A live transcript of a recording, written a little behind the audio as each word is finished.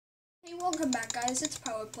Hey, welcome back guys, it's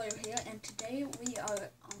Power Player here, and today we are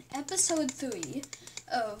on episode 3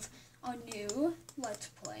 of our new Let's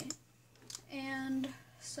Play. And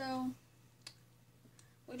so,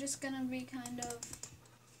 we're just gonna be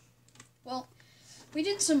well, we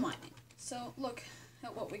did some mining. So, look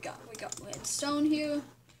at what we got. We got redstone here,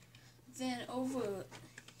 then over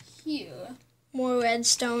here. More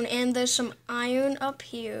redstone, and there's some iron up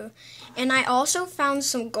here. And I also found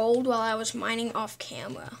some gold while I was mining off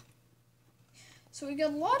camera. So we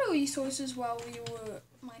got a lot of resources while we were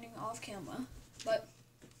mining off camera, but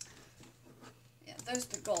yeah, there's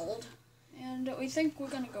the gold. And we think we're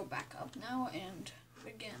gonna go back up now and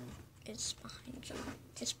begin. It's behind you.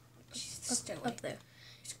 It's Stairway. up there.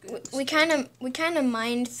 We kind of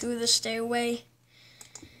mined through the stairway.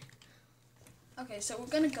 Okay, so we're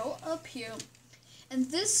gonna go up here,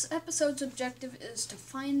 and this episode's objective is to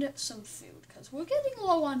find some food, because we're getting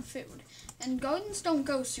low on food, and gardens don't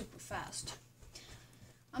go super fast.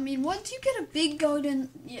 I mean, once you get a big garden,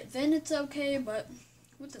 yeah, then it's okay, but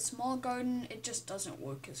with a small garden, it just doesn't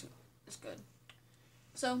work as good.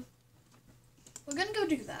 So, we're gonna go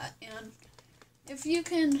do that, and if you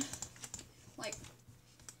can,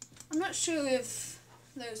 I'm not sure if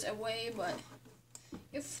there's a way, but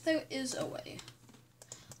if there is a way,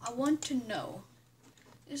 I want to know,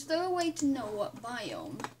 is there a way to know what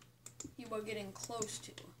biome you are getting close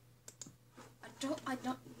to? I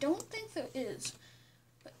don't think there is.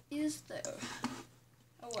 But is there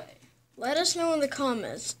a way? Let us know in the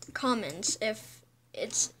comments if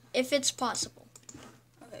it's possible.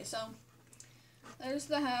 Okay, so there's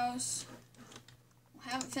the house.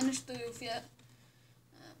 We haven't finished the roof yet.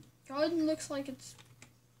 Garden looks like it's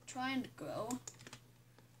trying to grow.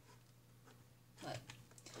 But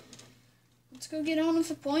let's go get on with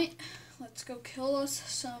the point. Let's go kill us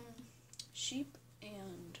some sheep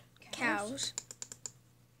and cows.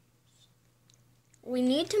 We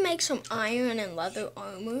need to make some iron and leather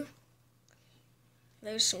armor.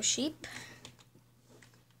 There's some sheep.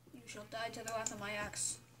 You shall die to the wrath of my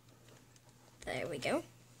axe. There we go.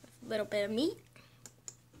 A little bit of meat.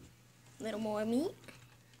 A little more meat.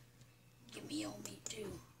 Give me your meat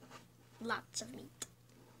too. Lots of meat.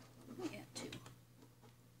 Yeah, 2.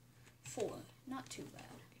 4. Not too bad.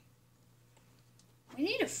 We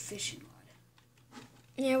need a fishing rod.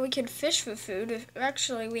 Yeah, we could fish for food.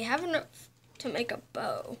 Actually, we have enough to make a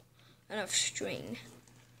bow, enough string.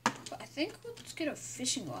 But I think let's get a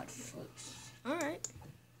fishing rod first. Alright.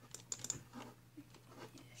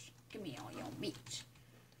 Yes. Give me all your meat.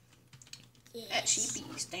 Yes. That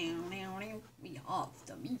sheepy's down. We have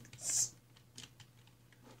the meats.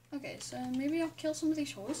 Okay, so maybe I'll kill some of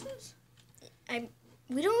these horses?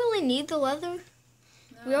 We don't really need the leather.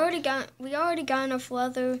 No. We already got enough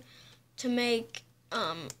leather to make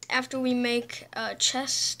after we make a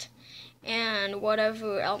chest and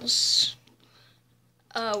whatever else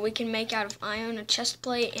we can make out of iron, a chest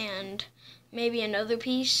plate and maybe another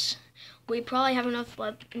piece. We probably have enough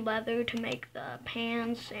leather to make the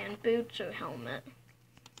pants and boots or helmet.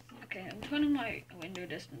 Okay, I'm turning my window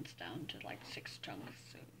distance down to like 6 chunks,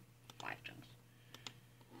 so 5 chunks.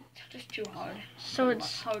 It's just too hard. So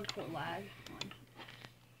it's hardcore lag on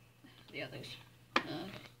the others.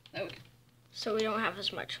 There we go. So we don't have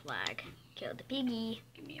as much lag. Kill the piggy.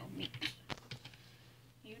 Give me your meat.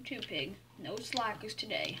 You too, pig. No slackers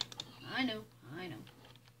today. I know.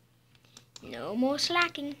 No more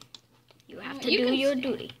slacking. You have to you do can your stay.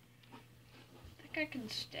 duty. I think I can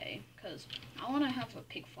stay, because I want to have a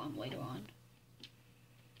pig farm later on.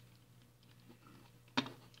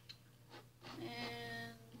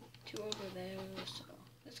 And 2 over there, so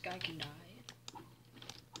this guy can die.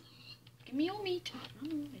 Give me your meat.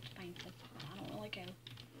 Oh, it's painful. I don't really care.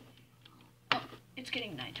 Oh, it's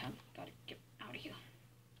getting nighttime. Gotta get out of here.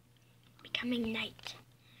 Becoming night.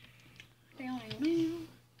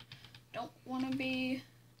 Don't want to be...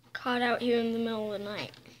 Caught out here in the middle of the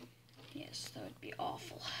night. Yes, that would be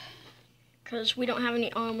awful. Because we don't have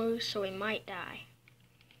any armor, so we might die.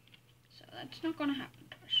 So that's not going to happen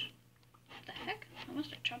to us. What the heck? I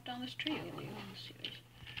must have chopped down this tree earlier in the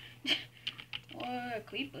series. Or a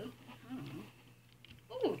creeper. I don't know.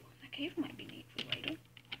 Ooh, that cave might be neat for later.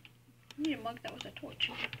 I need a mug that was a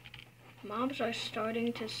torch. Mobs are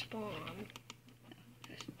starting to spawn.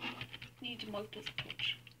 Just needs a mug with a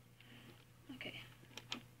torch. Okay.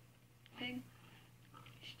 Pig,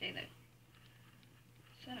 stay there.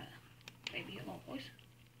 Is that a baby little horse?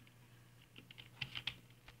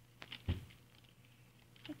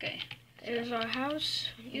 Okay. There's our house.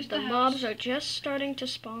 Here's the the mobs house. are just starting to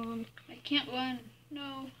spawn. I can't run.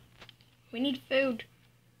 No. We need food.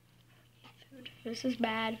 This is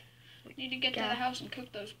bad. Need to get to the house and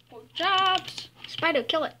cook those pork chops. Spider,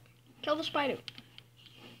 kill it. Kill the spider.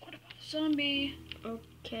 What about a zombie?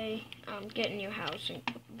 Okay, get in your house and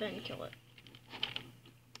then kill it.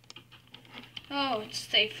 Oh, it's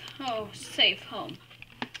safe. Oh, safe home.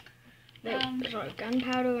 There's our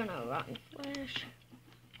gunpowder and our rotten flesh.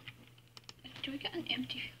 Do we got an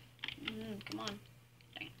empty? Come on.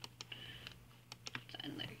 Dang. What's that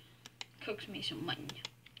in there? Cooks me some mutton.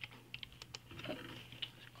 Put this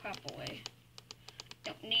crap away.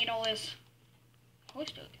 Don't need all this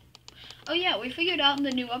horse do it. Oh yeah, we figured out in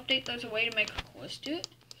the new update there's a way to make horse do it.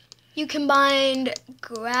 You combined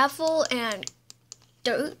gravel and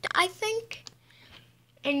dirt, I think,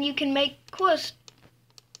 and you can make coarse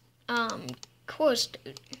dirt.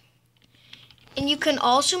 And you can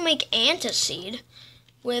also make antacid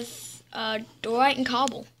with dorite and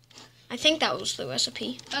cobble. I think that was the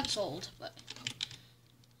recipe. That's old, but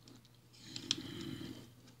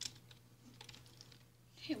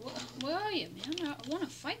hey, where are you, man? I want to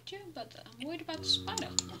fight you, but I'm worried about the spider.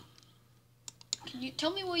 Can you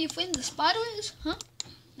tell me where you think the spider is? Huh?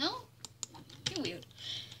 No? You're weird.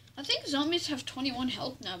 I think zombies have 21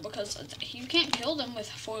 health now because you can't kill them with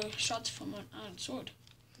 4 shots from an iron sword.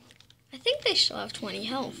 I think they still have 20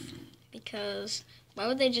 health because why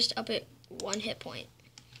would they just up it 1 hit point?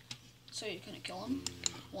 So you're gonna kill them?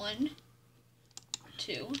 1,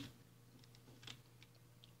 2,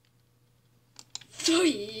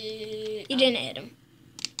 3. You didn't hit him.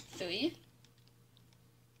 3,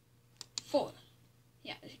 4.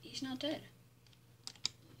 Yeah, he's not dead.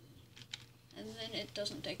 And then it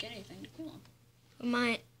doesn't take anything to kill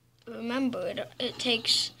him. Remember, it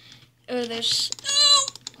takes. There's.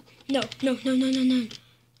 No. A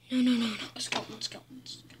skeleton.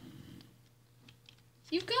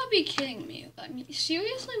 You've got to be kidding me. I mean,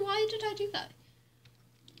 seriously? Why did I do that?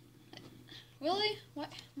 Really?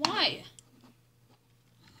 Why?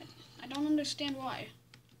 I don't understand why.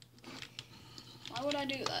 Why would I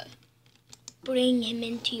do that? Bring him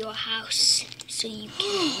into your house so you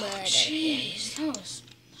can murder him. Jeez,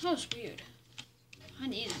 that was weird. I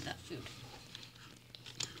needed that food.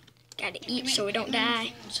 Gotta eat so we don't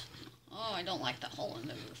die. Oh, I don't like that hole in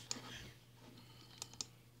the roof.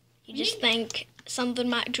 You just think something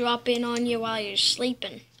might drop in on you while you're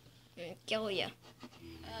sleeping and kill you.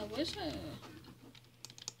 Where's I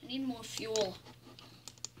need more fuel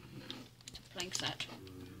to plank that.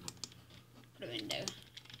 Put it in there.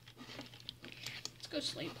 Let's go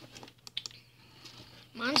sleep.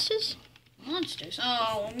 Monsters? Monsters?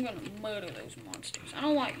 Oh, I'm gonna murder those monsters. I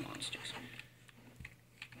don't like monsters.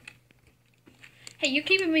 Hey, you're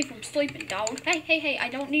keeping me from sleeping, dog. Hey, I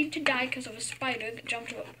don't need to die because of a spider that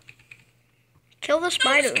jumped up. Kill the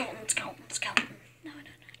spider. Skeleton. No.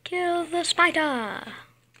 Kill the spider.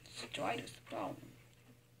 Spider's the problem.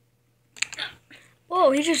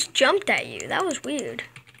 Whoa, he just jumped at you. That was weird.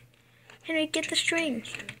 Henry, get the string.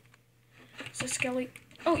 It's a skelly.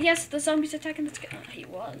 Oh, yes, the zombie's attacking the skeleton. He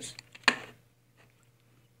was.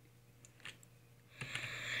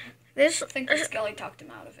 I think the skelly talked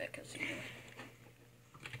him out of it because he knew.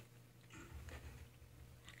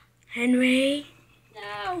 Henry?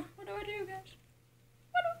 No, what do I do, guys?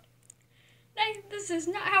 No, this is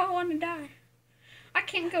not how I want to die. I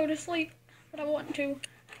can't go to sleep, but I want to.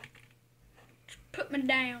 Just put me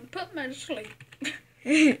down, put me to sleep.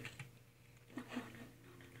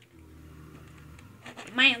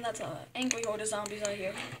 Man, that's an angry horde of zombies out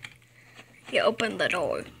here. You open the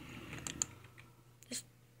door. Just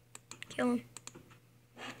kill him.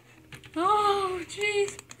 Oh,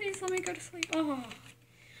 jeez, please let me go to sleep.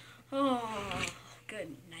 Oh,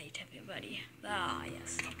 good night, everybody. Ah,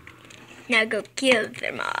 yes. Now go kill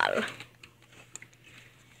them all.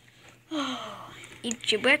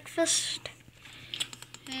 Eat your breakfast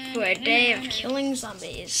for a day of killing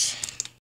zombies.